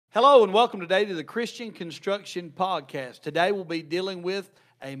Hello and welcome today to the Christian Construction Podcast. Today we'll be dealing with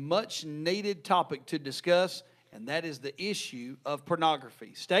a much needed topic to discuss, and that is the issue of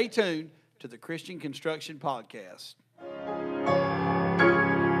pornography. Stay tuned to the Christian Construction Podcast.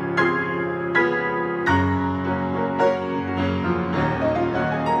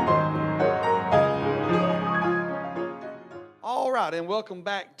 All right, and welcome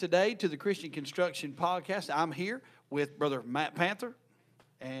back today to the Christian Construction Podcast. I'm here with Brother Matt Panther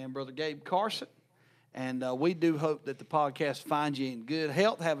and Brother Gabe Carson. And we do hope that the podcast finds you in good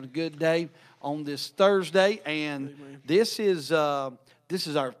health, having a good day on this Thursday. And Amen. This is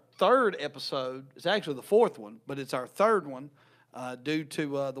our third episode. It's actually the fourth one, but it's our third one due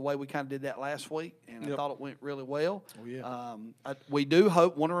to the way we kind of did that last week. And I thought it went really well. Oh, yeah. We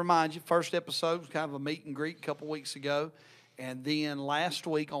want to remind you, first episode was kind of a meet and greet a couple weeks ago. And then last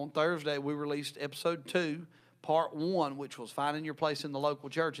week on Thursday, we released episode 2. Part 1, which was finding your place in the local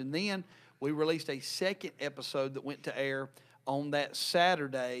church. And then we released a second episode that went to air on that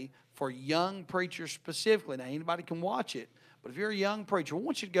Saturday for young preachers specifically. Now, anybody can watch it, but if you're a young preacher, we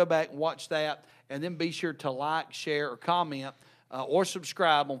want you to go back and watch that, and then be sure to like, share, or comment, or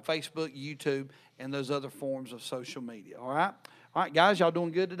subscribe on Facebook, YouTube, and those other forms of social media. All right? All right, guys, y'all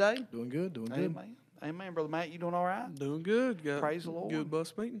doing good today? Doing good. Amen. Amen, Brother Matt. You doing all right? Doing good. Got Praise the Lord. Good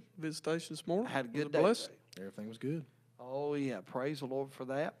bus meeting, visitation this morning. I had a good Was day blessed. today. Everything was good. Oh, yeah. Praise the Lord for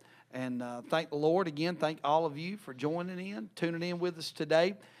that. And thank the Lord again. Thank all of you for joining in, tuning in with us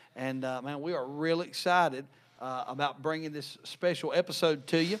today. And, man, we are really excited about bringing this special episode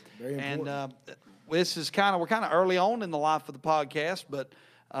to you. Very important. And this is we're kind of early on in the life of the podcast, but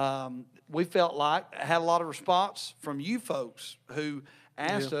we felt like had a lot of response from you folks who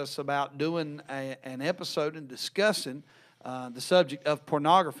asked us about doing an episode and discussing the subject of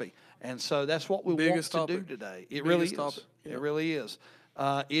pornography. And so that's what we Biggest want to topic. do today. It really is. Topic. Yep. It really is.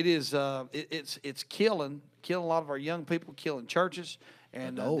 It's killing a lot of our young people, killing churches,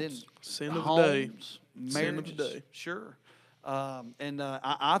 and then Sin of the homes, day. marriages. Sin of the day. Sure.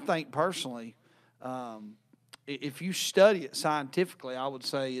 I think personally, if you study it scientifically, I would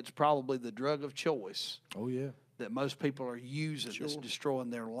say it's probably the drug of choice Oh, yeah. that most people are using that's Sure.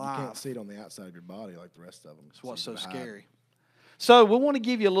 destroying their You life. can't see it on the outside of your body like the rest of them. That's what's so It's easy to hide. scary. So we want to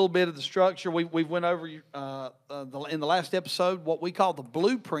give you a little bit of the structure. We went over in the last episode what we call the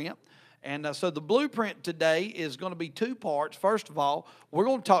blueprint. And so the blueprint today is going to be 2 parts. First of all, we're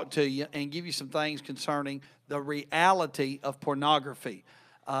going to talk to you and give you some things concerning the reality of pornography.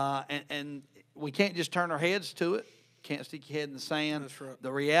 And we can't just turn our heads to it. Can't stick your head in the sand. That's right.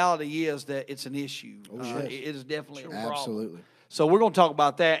 The reality is that it's an issue. Oh, yes. It is definitely a problem. Absolutely. So we're going to talk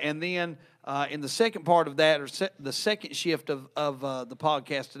about that. And then in the second part of that, or the second shift of the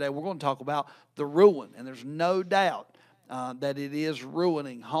podcast today, we're going to talk about the ruin. And there's no doubt that it is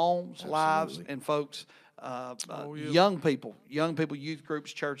ruining homes, lives, Absolutely. and folks, Oh, yeah. young people, youth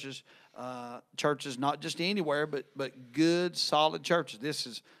groups, churches, not just anywhere, but good, solid churches. This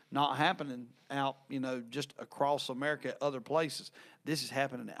is not happening out, just across America, other places. This is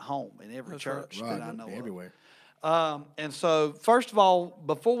happening at home in every That's right. church Right. that I know of. Everywhere. And so, first of all,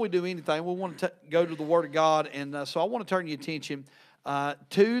 before we do anything, we want to go to the Word of God. And so I want to turn your attention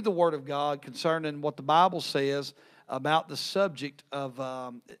to the Word of God concerning what the Bible says about the subject of,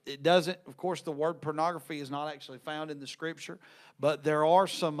 it doesn't, of course, the word pornography is not actually found in the Scripture, but there are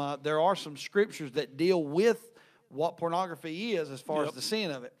some Scriptures that deal with what pornography is as far as the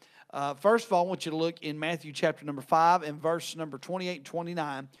sin of it. First of all, I want you to look in Matthew chapter number 5 and verse number 28 and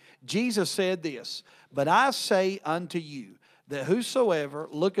 29. Jesus said this, "But I say unto you, that whosoever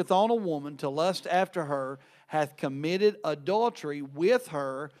looketh on a woman to lust after her hath committed adultery with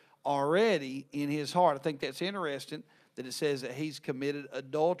her already in his heart." I think that's interesting that it says that he's committed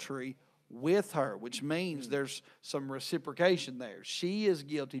adultery with her, which means there's some reciprocation there. She is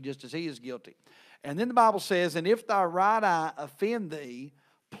guilty just as he is guilty. And then the Bible says, "And if thy right eye offend thee,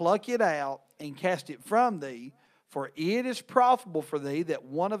 pluck it out and cast it from thee, for it is profitable for thee that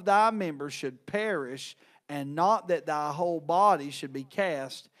one of thy members should perish, and not that thy whole body should be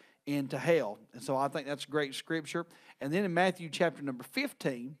cast into hell." And so I think that's great scripture. And then in Matthew chapter number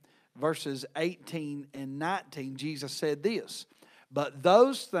 15, verses 18 and 19, Jesus said this, "But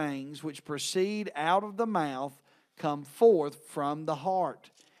those things which proceed out of the mouth come forth from the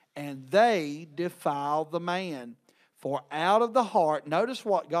heart, and they defile the man. For out of the heart," notice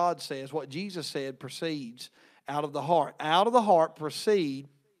what God says, what Jesus said proceeds out of the heart. "Out of the heart proceed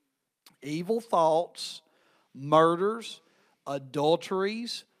evil thoughts, murders,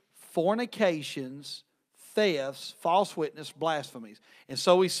 adulteries, fornications, thefts, false witness, blasphemies." And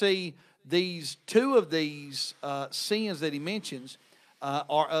so we see 2 of these sins that he mentions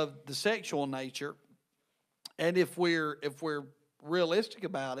are of the sexual nature. And if we're realistic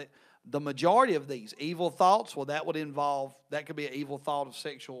about it, the majority of these evil thoughts, well, that could be an evil thought of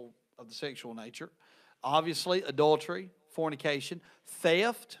the sexual nature. Obviously, adultery, fornication,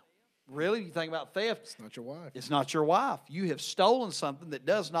 theft. Really, you think about theft. It's not your wife. It's not your wife. You have stolen something that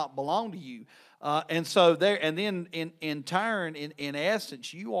does not belong to you. And so there, and then in turn, in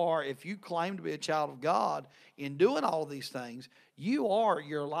essence, if you claim to be a child of God, in doing all of these things,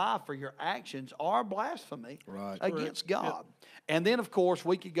 your life or your actions are blasphemy against God. Yep. And then, of course,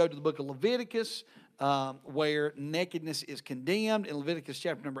 we could go to the book of Leviticus, where nakedness is condemned in Leviticus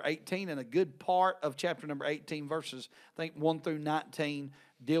chapter number 18, and a good part of chapter number 18, verses, I think, 1 through 19,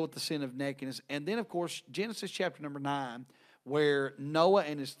 deal with the sin of nakedness. And then, of course, Genesis chapter number 9, where Noah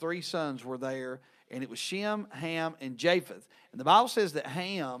and his 3 sons were there, and it was Shem, Ham, and Japheth. And the Bible says that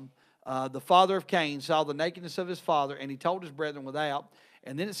Ham, the father of Cain, saw the nakedness of his father, and he told his brethren without.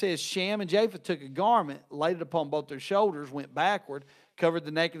 And then it says Shem and Japheth took a garment, laid it upon both their shoulders, went backward, covered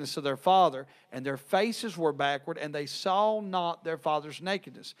the nakedness of their father, and their faces were backward, and they saw not their father's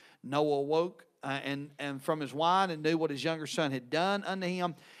nakedness. Noah awoke and from his wine and knew what his younger son had done unto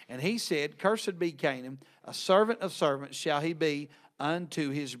him. And he said, Cursed be Canaan, a servant of servants shall he be unto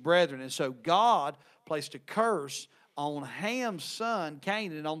his brethren. And so God placed a curse on Ham's son,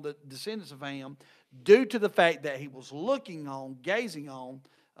 Canaan, and on the descendants of Ham, due to the fact that he was gazing on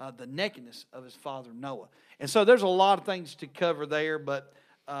the nakedness of his father Noah. And so there's a lot of things to cover there, but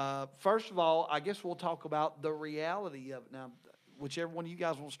first of all, I guess we'll talk about the reality of it. Now, whichever one of you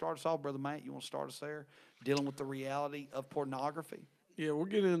guys want to start us off, Brother Matt, you want to start us there, dealing with the reality of pornography? Yeah, we'll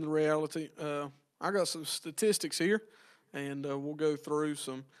get into the reality. I got some statistics here, and we'll go through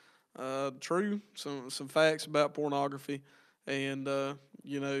some facts about pornography. And,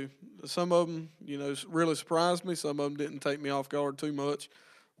 some of them, really surprised me. Some of them didn't take me off guard too much.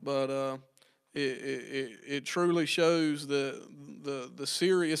 But it truly shows the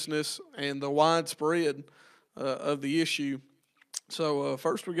seriousness and the widespread of the issue. So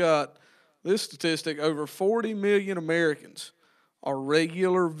first we got this statistic: over 40 million Americans are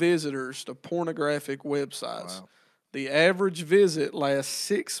regular visitors to pornographic websites. Wow. The average visit lasts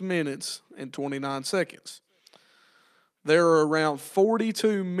 6 minutes and 29 seconds. There are around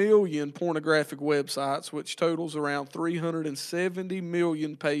 42 million pornographic websites, which totals around 370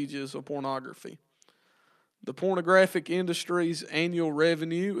 million pages of pornography. The pornographic industry's annual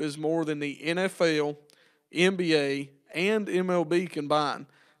revenue is more than the NFL, NBA, and MLB combined.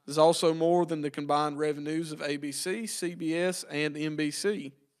 It is also more than the combined revenues of ABC, CBS, and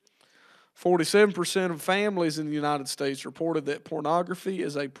NBC. 47% of families in the United States reported that pornography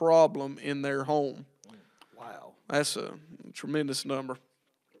is a problem in their home. Wow. That's a tremendous number.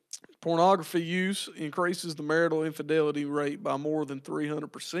 Pornography use increases the marital infidelity rate by more than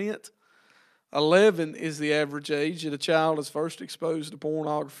 300%. 11 is the average age that a child is first exposed to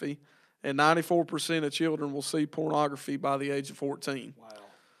pornography, and 94% of children will see pornography by the age of 14. Wow.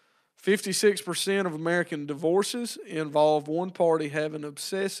 56% of American divorces involve one party having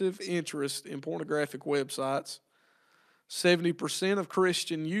obsessive interest in pornographic websites. 70% of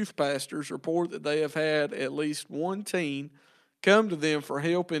Christian youth pastors report that they have had at least one teen come to them for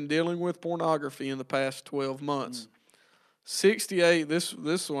help in dealing with pornography in the past 12 months. 68,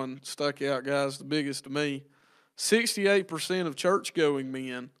 this one stuck out, guys, the biggest to me. 68% of church-going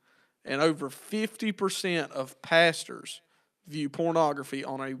men and over 50% of pastors view pornography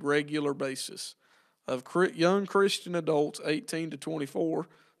on a regular basis. Of young Christian adults 18 to 24,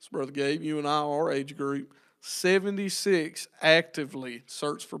 as Brother Gabe, you and I are our age group, 76 actively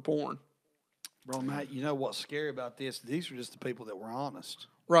search for porn. Bro, Matt, you know what's scary about this? These are just the people that were honest.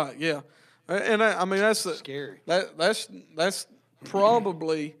 Right, yeah. And I mean, that's scary. That's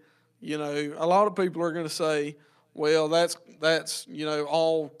probably, a lot of people are going to say, well, that's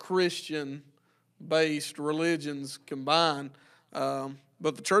all Christian-based religions combined. But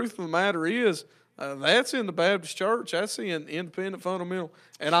the truth of the matter is, that's in the Baptist church. That's in independent fundamental.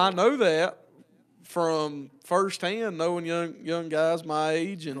 And I know that from firsthand, knowing young guys my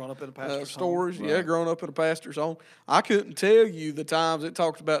age and growing up in a pastor's stories. home. Yeah, growing up in a pastor's home. I couldn't tell you the times it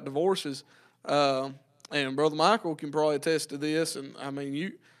talked about divorces. And Brother Michael can probably attest to this. And I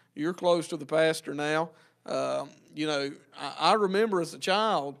mean, you're close to the pastor now. I remember as a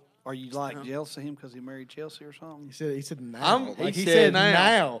child. Are you jealous of him because he married Chelsea or something? He said now. He said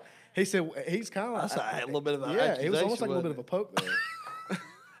now. He said he's kind of like a little bit of a it was almost like a little bit of a poke there.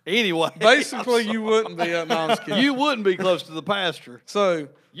 Anyway, basically, you wouldn't be. No, I'm just kidding. You wouldn't be close to the pastor. So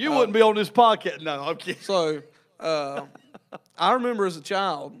you wouldn't be on this podcast. No, I'm kidding. So I remember as a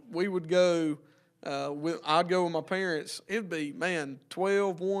child, we would go I'd go with my parents. It'd be, man,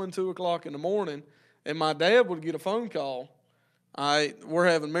 12, 1, 2 o'clock in the morning, and my dad would get a phone call. We're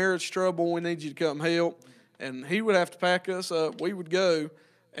having marriage trouble. We need you to come help. And he would have to pack us up. We would go,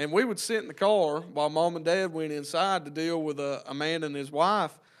 and we would sit in the car while Mom and Dad went inside to deal with a man and his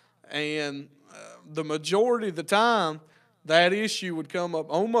wife. And the majority of the time, that issue would come up.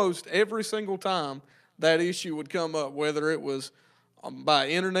 Almost every single time, that issue would come up, whether it was by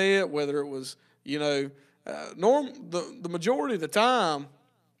internet, whether it was, the majority of the time,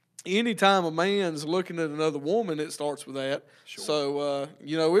 anytime a man's looking at another woman, it starts with that. Sure. So,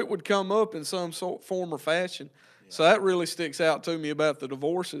 it would come up in some form or fashion. Yeah. So that really sticks out to me about the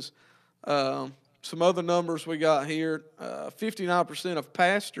divorces. Some other numbers we got here. 59% of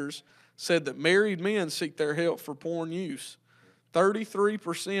pastors said that married men seek their help for porn use.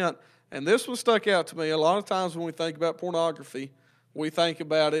 33%, and this one stuck out to me. A lot of times when we think about pornography, we think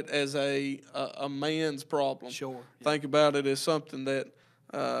about it as a man's problem. Sure. Yeah. Think about it as something that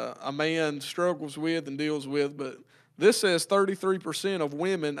a man struggles with and deals with. But this says 33% of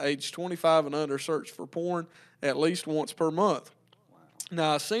women aged 25 and under search for porn at least once per month. Wow.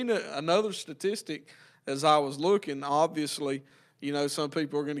 Now, I seen another statistic as I was looking. Obviously, some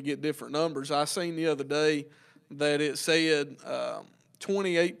people are going to get different numbers. I seen the other day that it said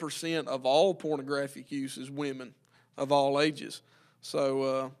 28% of all pornographic use is women of all ages.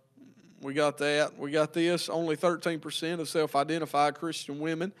 So we got that. We got this. Only 13% of self-identified Christian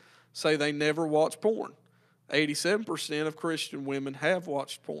women say they never watch porn. 87% of Christian women have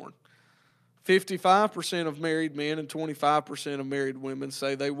watched porn. 55% of married men and 25% of married women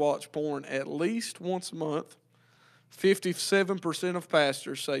say they watch porn at least once a month. 57% of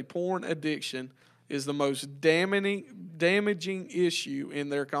pastors say porn addiction is the most damaging issue in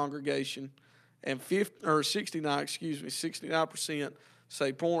their congregation, and 69%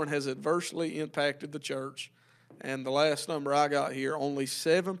 say porn has adversely impacted the church. And the last number I got here, only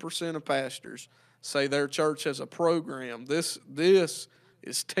 7% of pastors say their church has a program. This is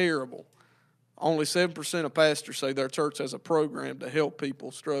terrible. Only 7% of pastors say their church has a program to help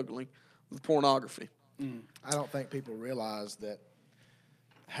people struggling with pornography. I don't think people realize that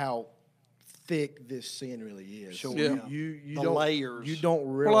how thick this sin really is. Sure. Yeah. You The don't, layers. You don't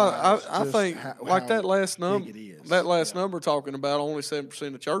realize. I think like that last number. That last Yeah. number talking about only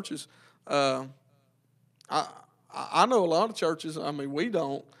 7% of churches. I know a lot of churches. I mean, we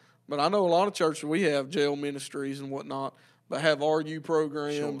don't, but I know a lot of churches. We have jail ministries and whatnot, but have RU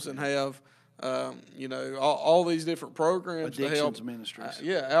programs and have all these different programs to help Addictions ministries.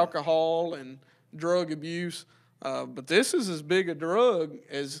 Alcohol and drug abuse. But this is as big a drug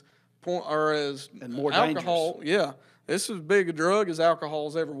as and more alcohol. dangerous. Yeah, this is as big a drug as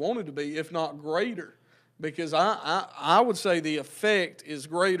alcohol's ever wanted to be, if not greater. Because I would say the effect is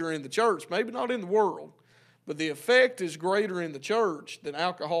greater in the church, maybe not in the world, but the effect is greater in the church than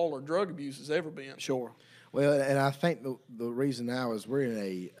alcohol or drug abuse has ever been. Sure. Well, and I think the reason now is we're in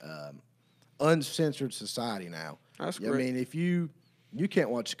a uncensored society now. That's I great. mean, if you can't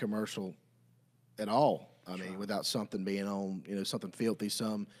watch a commercial at all, I mean, without something being on, something filthy.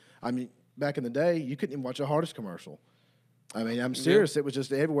 Back in the day, you couldn't even watch a Hardest commercial. I mean, I'm serious. It was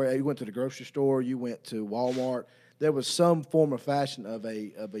just everywhere. You went to the grocery store, you went to Walmart. There was some form or fashion of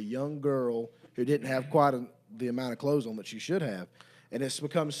a young girl who didn't have quite the amount of clothes on that she should have. And it's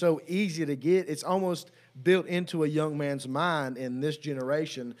become so easy to get. It's almost built into a young man's mind in this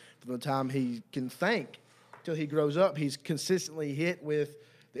generation from the time he can think till he grows up. He's consistently hit with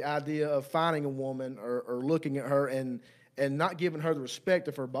the idea of finding a woman or looking at her and not giving her the respect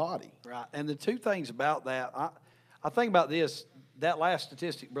of her body. Right. And the two things about that, I think about this, that last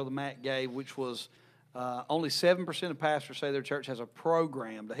statistic Brother Matt gave, which was only 7% of pastors say their church has a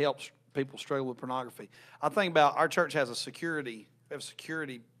program to help people struggle with pornography. I think about our church has a security, I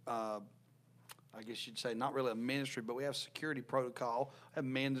guess you'd say not really a ministry, but we have security protocol. We have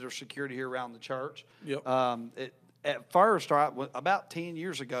mandatory security here around the church. Yep. At first, about 10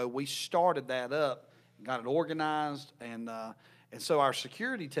 years ago, we started that up, got it organized, and so our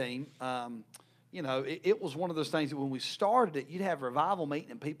security team, it was one of those things that when we started it, you'd have a revival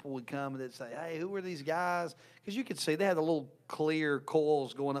meeting and people would come and they'd say, hey, who are these guys? Because you could see they had the little clear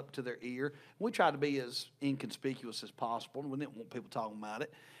coils going up to their ear. We tried to be as inconspicuous as possible. We didn't want people talking about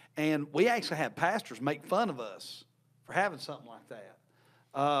it. And we actually had pastors make fun of us for having something like that.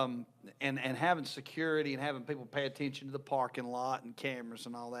 And having security and having people pay attention to the parking lot and cameras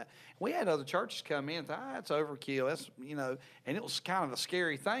and all that. We had other churches come in and say, that's overkill. That's, and it was kind of a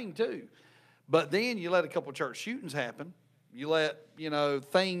scary thing too. But then you let a couple of church shootings happen, You let,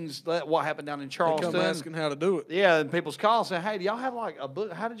 things, what happened down in They Charleston. come asking how to do it. Yeah, and people's calls saying, hey, do y'all have like a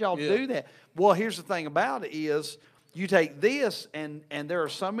book? How did y'all do that? Well, here's the thing about it is you take this, and there are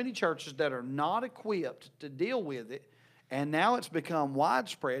so many churches that are not equipped to deal with it, and now it's become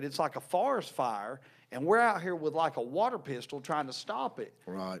widespread. It's like a forest fire, and we're out here with like a water pistol trying to stop it.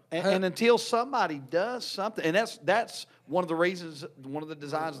 Right. And until somebody does something, and that's one of the reasons, one of the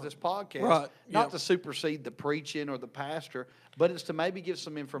designs of this podcast, Right. not to supersede the preaching or the pastor, but it's to maybe give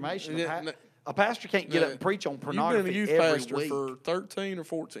some information. A pastor can't get up and preach on pornography You've been a youth every pastor week. for 13 or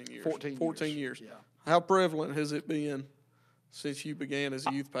 14 years. 14 years. Yeah. How prevalent has it been since you began as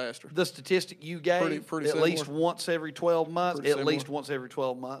a youth pastor? The statistic you gave, Pretty at similar. least once every 12 months, Pretty at similar. least once every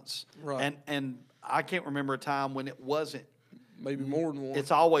 12 months. Right. And I can't remember a time when it wasn't. Maybe more than one.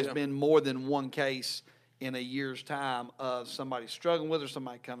 It's always been more than one case in a year's time of somebody struggling with, or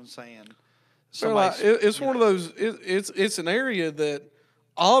somebody coming saying. It's one of those. It's an area that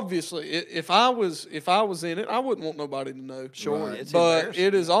obviously, if I was in it, I wouldn't want nobody to know. Sure, Right. it's But embarrassing.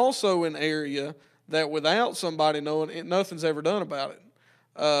 it is also an area that without somebody knowing it, nothing's ever done about it.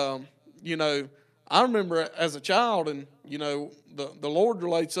 I remember as a child, and the Lord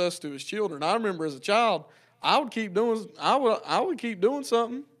relates us to His children. I remember as a child, I would keep doing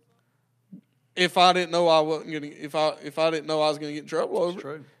something if I didn't know I wasn't gonna if I didn't know I was gonna get in trouble over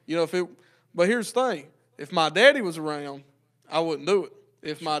it. True. But here's the thing: if my daddy was around, I wouldn't do it.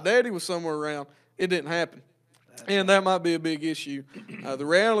 If my daddy was somewhere around, it didn't happen, that might be a big issue. The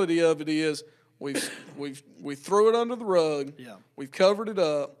reality of it is we threw it under the rug. Yeah. We've covered it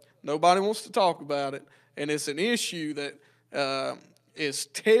up. Nobody wants to talk about it, and it's an issue that is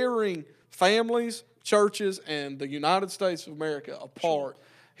tearing families, churches, and the United States of America apart.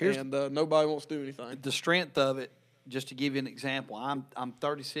 And nobody wants to do anything. The strength of it, just to give you an example, I'm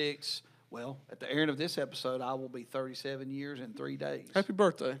 36. Well, at the end of this episode, I will be 37 years and 3 days. Happy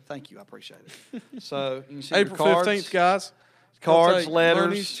birthday. Thank you. I appreciate it. So you can see April your cards, 15th, guys. cards, I'll take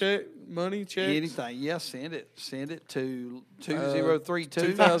letters, money, checks. anything. Yes, send it. Send it to 2032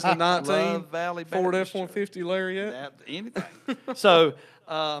 2019 Love Valley Ford Baptist F-150 Lariat. Anything. So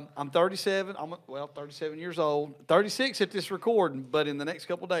I'm 37. I'm 37 years old. 36 at this recording, but in the next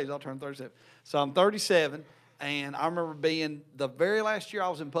couple of days I'll turn 37. So I'm 37, and I remember being the very last year I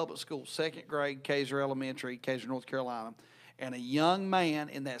was in public school, second grade, Kaiser Elementary, Kaiser, North Carolina, and a young man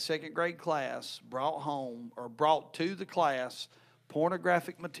in that second grade class brought to the class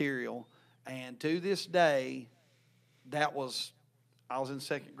pornographic material, and to this day, I was in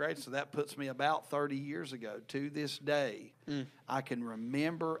second grade, so that puts me about 30 years ago. To this day, I can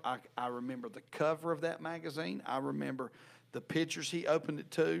remember, I remember the cover of that magazine. I remember the pictures he opened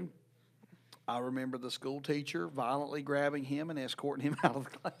it to. I remember the school teacher violently grabbing him and escorting him out of the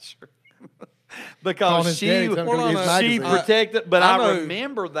classroom. Because she protected, but I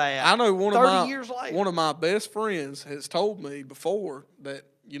remember that. I know 30 years later. One of my best friends has told me before that,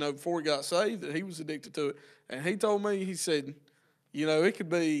 before he got saved, that he was addicted to it. And he told me, he said, it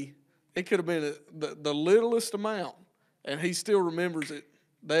could have been the littlest amount, and he still remembers it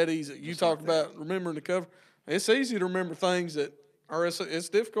that easy. You talked about remembering the cover. It's easy to remember things it's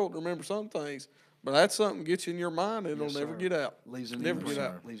difficult to remember some things, but that's something that gets you in your mind and it'll never get out. Leaves an never imprint. get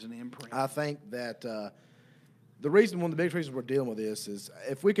out. Leaves an imprint. I think that one of the biggest reasons we're dealing with this is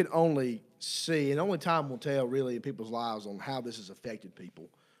if we could only see, and only time will tell really in people's lives on how this has affected people.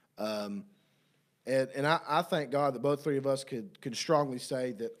 And I thank God that both three of us could strongly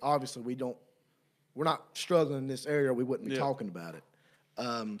say that obviously we're not struggling in this area, or we wouldn't be talking about it.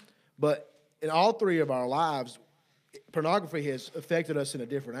 But in all three of our lives, pornography has affected us in a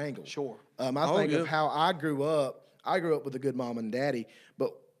different angle. Sure. I think of how I grew up. I grew up with a good mom and daddy,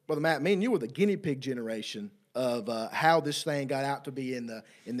 but Brother Matt, me and you were the guinea pig generation of how this thing got out to be in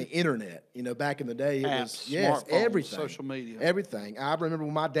the internet. back in the day, it was smartphones, everything, social media, everything. I remember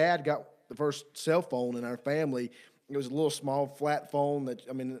when my dad got the first cell phone in our family. It was a little small flat phone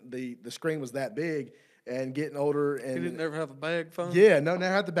the screen was that big. And getting older, and He didn't ever have a bag phone. Yeah, no,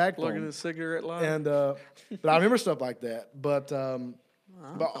 never had the bag phone. Plugging a cigarette lighter. And but I remember stuff like that. But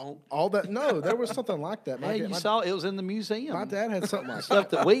all that, no, there was something like that. Hey, you saw it was in the museum. My dad had something like stuff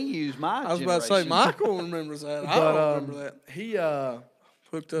that. that we use. I was about to say Michael remembers that. I don't remember that. He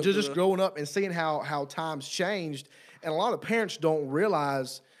hooked up just growing up and seeing how times changed, and a lot of parents don't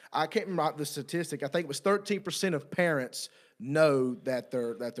realize. I can't remember the statistic. I think it was 13% of parents know that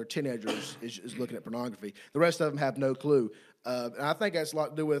their teenager is looking at pornography. The rest of them have no clue. And I think that's a lot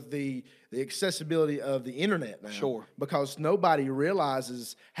to do with the accessibility of the internet now. Sure. Because nobody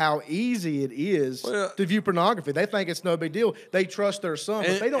realizes how easy it is to view pornography. They think it's no big deal. They trust their son,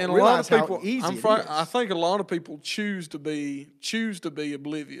 but they don't realize how easy it is. I think a lot of people choose to be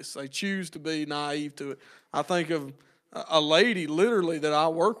oblivious. They choose to be naive to it. I think of a lady literally that I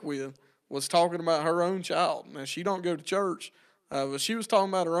work with was talking about her own child. Now, she don't go to church, but she was talking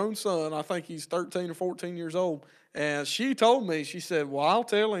about her own son. I think he's 13 or 14 years old. And she told me, she said, well, I'll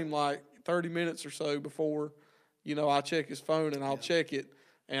tell him like 30 minutes or so before, I check his phone and I'll check it.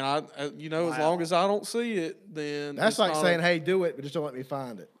 And as long as I don't see it, then that's like saying, hey, do it, but just don't let me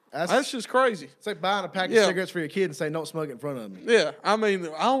find it. That's just crazy. It's like buying a pack of cigarettes for your kid and saying, don't smoke it in front of me. Yeah. I mean,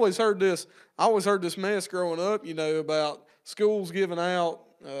 I always heard this mess growing up, about schools giving out,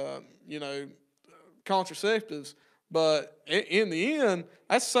 contraceptives. But in the end,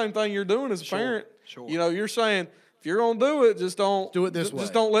 that's the same thing you're doing as a parent. Sure. You're saying, if you're going to do it, just don't do it this way.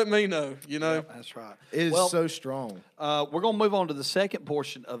 Just don't let me know, Yeah, that's right. It is so strong. We're going to move on to the second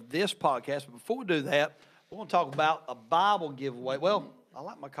portion of this podcast. But before we do that, we're going to talk about a Bible giveaway. Well, I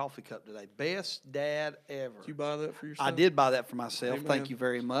like my coffee cup today. Best dad ever. Did you buy that for yourself? I did buy that for myself. Amen. Thank you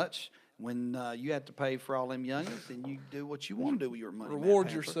very much. When you have to pay for all them youngins, then you do what you want to do with your money.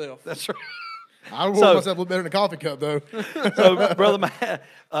 Reward yourself. That's right. I reward myself a little better than a coffee cup, though. So, Brother Matt,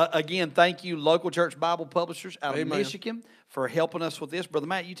 again, thank you, Local Church Bible Publishers out of Amen. Michigan, for helping us with this. Brother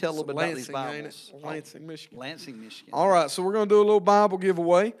Matt, you tell a little bit about these Bibles. Lansing, Michigan. Lansing, Michigan. All right, so we're going to do a little Bible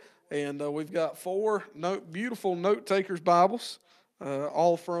giveaway, and we've got 4 beautiful Note Takers Bibles,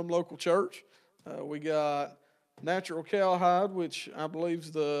 all from Local Church. We got Natural Cowhide, which I believe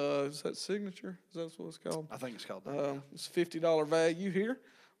is that Signature? Is that what it's called? I think it's called that. It's $50 value here.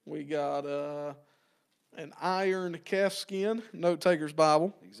 We got an iron calfskin Note Taker's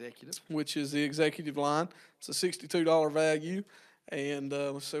Bible, Executive, which is the executive line. It's a $62 value. And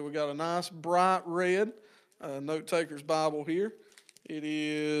let's see, we got a nice bright red Note Taker's Bible here.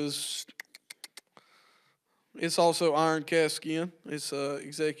 It's also iron calfskin. It's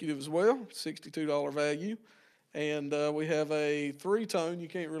executive as well, $62 value. And we have a 3-tone. You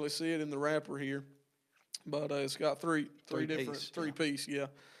can't really see it in the wrapper here, but it's got three different three-piece,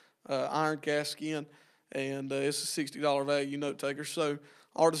 iron cast skin, and it's a $60 value Note Taker. So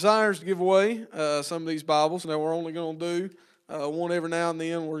our desire is to give away some of these Bibles. Now we're only going to do one every now and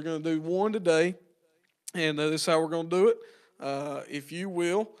then. We're going to do one today, and this is how we're going to do it. If you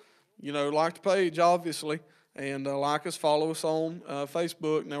will, like the page, obviously, and like us, follow us on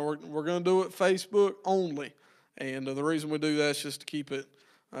Facebook. Now we're going to do it Facebook only, and the reason we do that is just to keep it.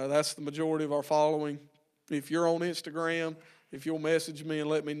 That's the majority of our following. If you're on Instagram, if you'll message me and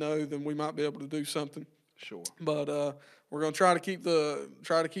let me know, then we might be able to do something. Sure. But we're going to try to keep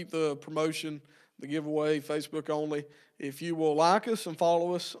the promotion, the giveaway, Facebook only. If you will like us and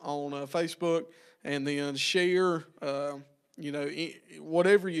follow us on Facebook, and then share,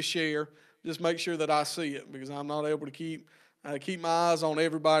 whatever you share, just make sure that I see it, because I'm not able to keep my eyes on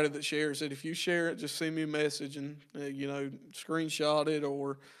everybody that shares it. If you share it, just send me a message and screenshot it,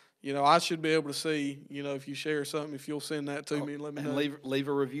 or I should be able to see, if you share something, if you'll send that to me and let me know. And leave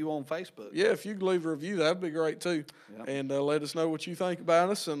a review on Facebook. Yeah, if you could leave a review, that'd be great too. Yep. And let us know what you think about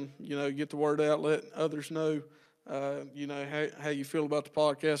us, and get the word out. Let others know, how you feel about the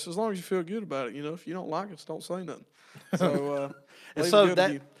podcast. As long as you feel good about it, if you don't like us, don't say nothing. So, and so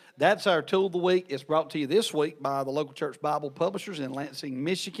that's our tool of the week. It's brought to you this week by the Local Church Bible Publishers in Lansing,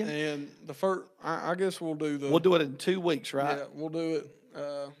 Michigan. And the first, I guess we'll do it in 2 weeks, right? Yeah, we'll do it.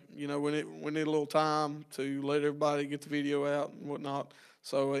 We need a little time to let everybody get the video out and whatnot.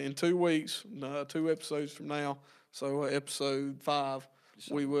 So in 2 weeks, 2 episodes from now, so episode 5,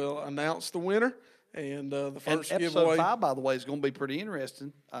 we will announce the winner, and the first and giveaway. Episode 5, by the way, is going to be pretty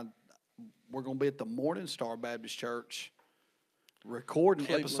interesting. We're going to be at the Morning Star Baptist Church recording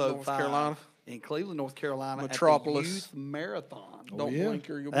Cleveland, episode North 5 Carolina. in Cleveland, North Carolina, Metropolis. at the Youth Marathon. Don't blink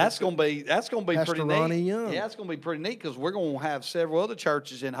or you'll That's going to be Pastor pretty Ronnie neat. Young. Yeah, it's going to be pretty neat, because we're going to have several other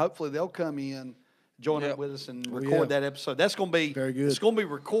churches, and hopefully they'll come in, join up with us, and record that episode. That's going to be very good. It's going to be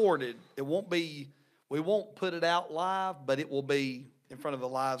recorded. It won't be. We won't put it out live, but it will be in front of a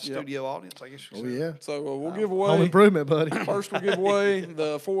live studio audience, I guess you could say. Yeah. So we'll give away. Home improvement, buddy. First, we'll give away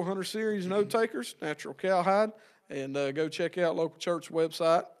the 400 series Note Takers, Natural Cowhide. And go check out Local Church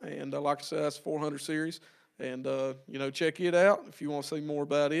website. And like I said, that's 400 series. And, check it out if you want to see more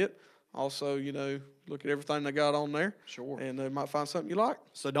about it. Also, look at everything they got on there. Sure. And they might find something you like.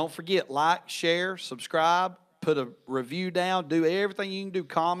 So don't forget, like, share, subscribe, put a review down, do everything you can do,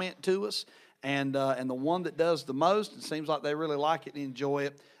 comment to us. and the one that does the most, it seems like they really like it and enjoy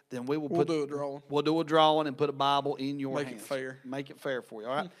it, then we'll do a drawing. We'll do a drawing and put a Bible in your Make hands. it fair. Make it fair for you.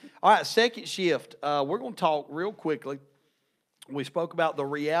 All right. All right. Second shift. We're going to talk real quickly. We spoke about the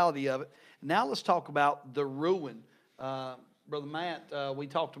reality of it. Now let's talk about the ruin. Brother Matt, we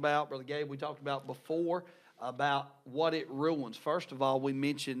talked about, Brother Gabe, we talked about before about what it ruins. First of all, we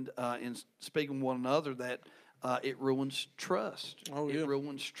mentioned in speaking with one another that it ruins trust. Oh, yeah. It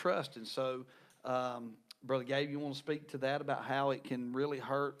ruins trust. And so, Brother Gabe, you want to speak to that about how it can really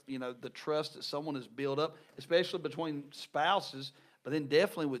hurt, the trust that someone has built up, especially between spouses, but then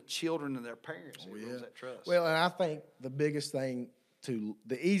definitely with children and their parents. It ruins that trust. Well, and I think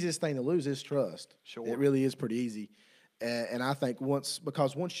the easiest thing to lose is trust. Sure. It really is pretty easy. And I think once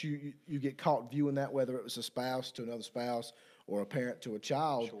you get caught viewing that, whether it was a spouse to another spouse or a parent to a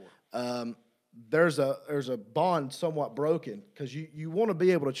child, Sure. There's a bond somewhat broken, because you want to be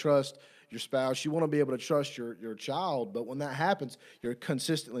able to trust your spouse, you want to be able to trust your child, but when that happens, you're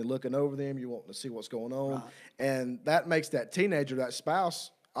consistently looking over them, you want to see what's going on, Right. and that makes that teenager, that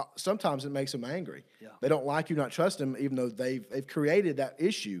spouse, sometimes it makes them angry. Yeah. They don't like you, not trust them, even though they've created that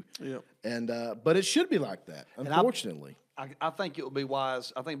issue. Yep. And but it should be like that, unfortunately. I think it would be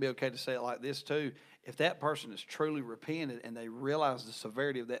wise. I think it'd be okay to say it like this too. If that person is truly repentant and they realize the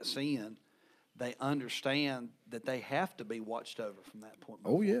severity of that sin, they understand that they have to be watched over from that point.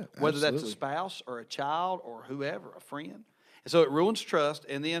 Oh, yeah, Whether that's a absolutely. spouse or a child or whoever, a friend. And so it ruins trust,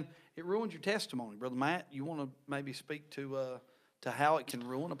 and then it ruins your testimony. Brother Matt, you want to maybe speak to how it can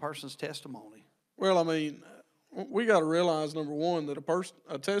ruin a person's testimony? Well, I mean, we got to realize, number one, that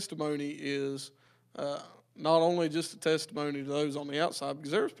a testimony is not only just a testimony to those on the outside,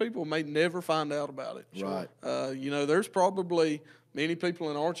 because there's people who may never find out about it. Right. There's probably many people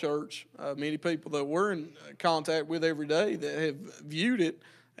in our church, many people that we're in contact with every day that have viewed it,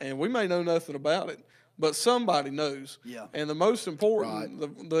 and we may know nothing about it, but somebody knows. Yeah. And the most important,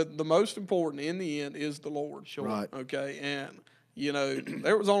 the most important in the end is the Lord. Sure. Right. Okay. And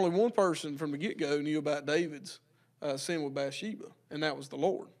there was only one person from the get-go who knew about David's sin with Bathsheba, and that was the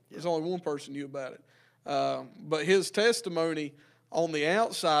Lord. There's only one person knew about it. But his testimony on the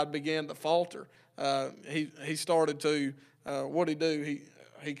outside began to falter. He started to, what did he do?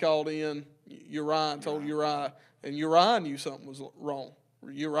 He called in Uriah and told Uriah, and Uriah knew something was wrong.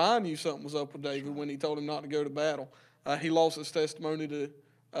 Uriah knew something was up with David when he told him not to go to battle. He lost his testimony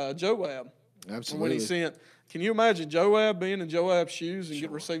to Joab. Absolutely. When he sent, can you imagine Joab being in Joab's shoes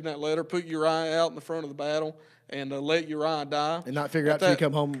and receiving that letter, put Uriah out in the front of the battle, and let Uriah die? And not figure out till you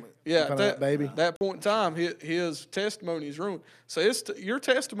come home. Yeah, find out, baby. that point in time, his testimony is ruined. So your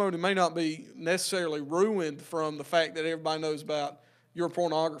testimony may not be necessarily ruined from the fact that everybody knows about your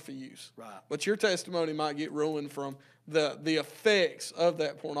pornography use. Right. But your testimony might get ruined from the effects of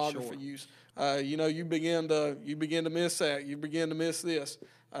that pornography use. You begin to miss that. You begin to miss this.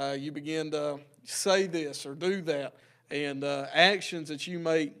 You begin to say this or do that, and actions that you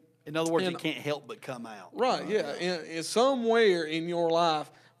make. In other words, it can't help but come out. Right, yeah. In somewhere in your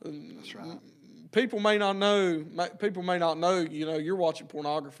life, That's right. people may not know. You're watching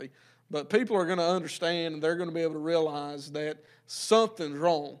pornography, but people are going to understand, and they're going to be able to realize that something's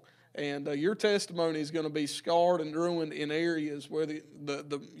wrong. And your testimony is going to be scarred and ruined in areas where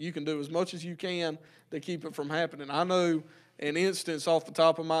you can do as much as you can to keep it from happening. I know an instance off the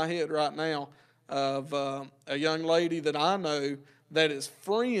top of my head right now of a young lady that I know that is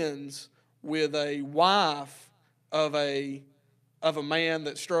friends with a wife of a man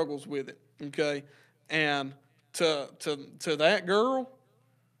that struggles with it. Okay, and to that girl,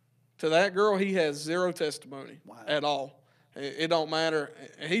 he has zero testimony at all. It don't matter.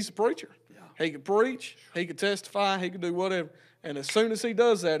 He's a preacher. Yeah. He could preach. He could testify. He could do whatever. And as soon as he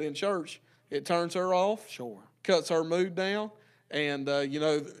does that in church, it turns her off. Sure. Cuts her mood down. And,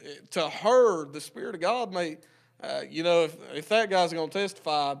 to her, the Spirit of God may, if that guy's going to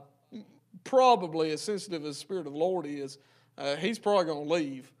testify, probably as sensitive as the Spirit of the Lord is, he's probably going to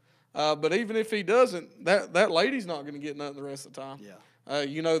leave. But even if he doesn't, that lady's not going to get nothing the rest of the time. Yeah.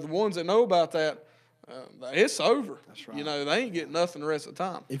 The ones that know about that, it's over. That's right. They ain't getting nothing the rest of the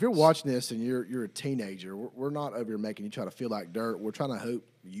time. If you're watching this and you're a teenager, we're not over here making you try to feel like dirt. We're trying to hope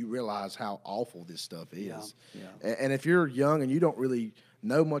you realize how awful this stuff is. Yeah. And if you're young and you don't really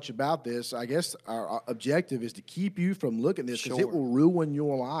know much about this, I guess our objective is to keep you from looking at this, because it will ruin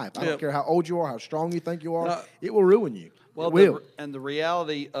your life. I don't care how old you are, how strong you think you are. It will ruin you. Well, it will. The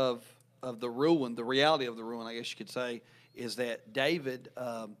reality of the ruin, I guess you could say, is that David,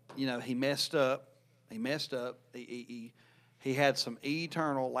 he messed up. He had some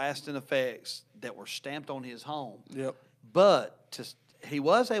eternal, lasting effects that were stamped on his home. Yep. But he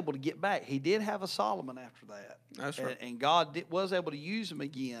was able to get back. He did have a Solomon after that. That's right. And God was able to use him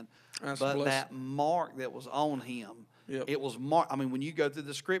again. That's a but blessing. that mark that was on him, Yep. it was marked. I mean, when you go through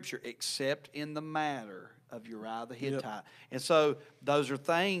the scripture, except in the matter of Uriah the Hittite. Yep. And so those are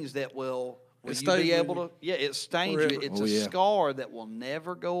things that will you stays be with able you. to, it stains Forever. you. It's Oh, a yeah. scar that will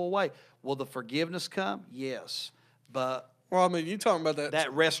never go away. Will the forgiveness come? Yes. But Well, I mean, you talking about that.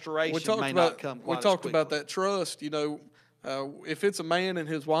 that restoration we talked may about not come quite we as talked about quickly. that trust. You know, if it's a man and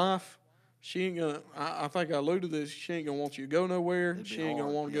his wife, she ain't gonna. I think I alluded to this. She ain't gonna want you to go nowhere. It'd be She ain't gonna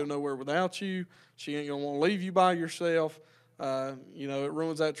hard, want to yeah. go nowhere without you. She ain't gonna want to leave you by yourself. You know, it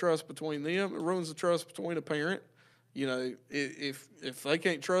ruins that trust between them. It ruins the trust between a parent. You know, if they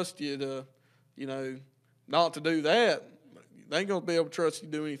can't trust you to, you know, not to do that, they ain't gonna be able to trust you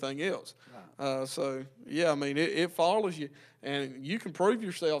to do anything else. So yeah, I mean, it follows you, and you can prove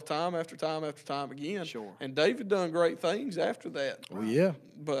yourself time after time after time again. Sure. And David done great things after that. Oh, yeah.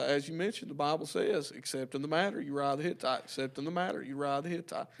 But as you mentioned, the Bible says, except in the matter, Uriah the Hittite. Except in the matter, Uriah the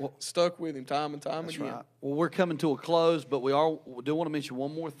Hittite. Stuck with him time and time That's again. right. Well, we're coming to a close, but we do want to mention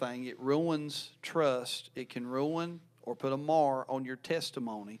one more thing. It ruins trust. It can ruin or put a mar on your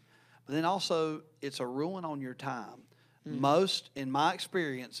testimony. But then also, it's a ruin on your time. Most, in my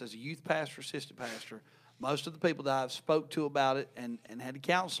experience as a youth pastor, assistant pastor, most of the people that I've spoke to about it and had to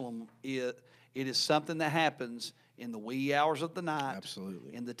counsel them, it is something that happens in the wee hours of the night.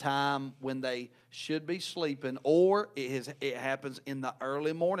 Absolutely. In the time when they should be sleeping, or it happens in the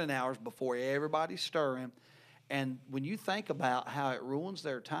early morning hours before everybody's stirring. And when you think about how it ruins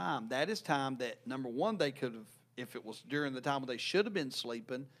their time, that is time that, number one, they could have, if it was during the time when they should have been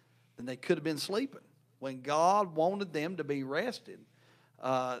sleeping, then they could have been sleeping. When God wanted them to be rested,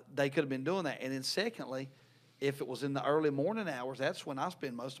 they could have been doing that. And then secondly, if it was in the early morning hours, that's when I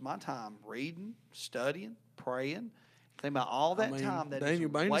spend most of my time reading, studying, praying. Think about all that time that Daniel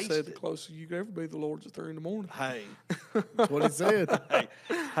is Bainey wasted. said the closest you could ever be to the Lord's at 3 in the morning. Hey, That's what he said.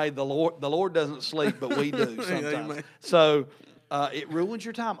 hey, the Lord doesn't sleep, but we do sometimes. Amen. So it ruins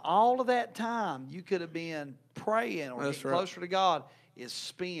your time. All of that time you could have been praying or That's getting right. closer to God is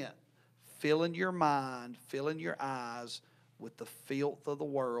spent filling your mind, filling your eyes with the filth of the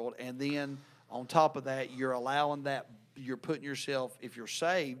world, and then on top of that, you're allowing that. You're putting yourself, if you're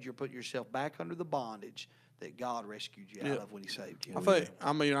saved, you're putting yourself back under the bondage that God rescued you out of when He saved you.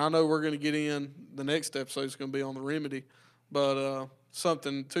 I know we're going to get in, the next episode is going to be on the remedy, but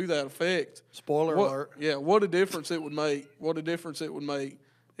something to that effect. Spoiler alert. Yeah, what a difference it would make. What a difference it would make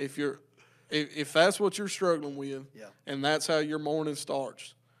if that's what you're struggling with, Yeah. and that's how your morning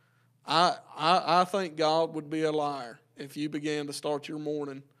starts. I think God would be a liar if you began to start your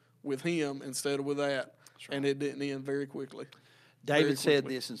morning with Him instead of with that, and it didn't end very quickly. David said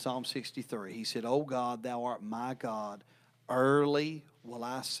this in Psalm 63. He said, "O God, thou art my God. Early will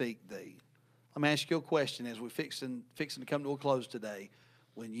I seek thee." Let me ask you a question as we're fixing to come to a close today.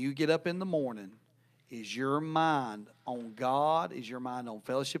 When you get up in the morning, is your mind on God? Is your mind on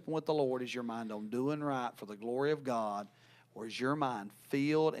fellowshipping with the Lord? Is your mind on doing right for the glory of God? Or is your mind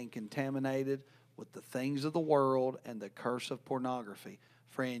filled and contaminated with the things of the world and the curse of pornography?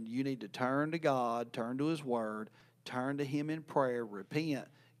 Friend, you need to turn to God, turn to His Word, turn to Him in prayer, repent,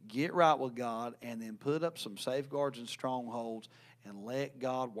 get right with God, and then put up some safeguards and strongholds and let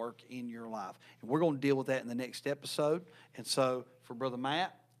God work in your life. And we're going to deal with that in the next episode. And so for Brother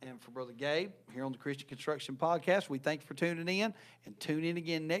Matt and for Brother Gabe here on the Christian Construction Podcast, we thank you for tuning in, and tune in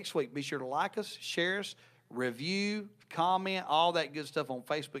again next week. Be sure to like us, share us, review, comment, all that good stuff on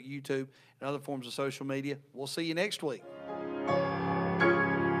Facebook, YouTube, and other forms of social media. We'll see you next week.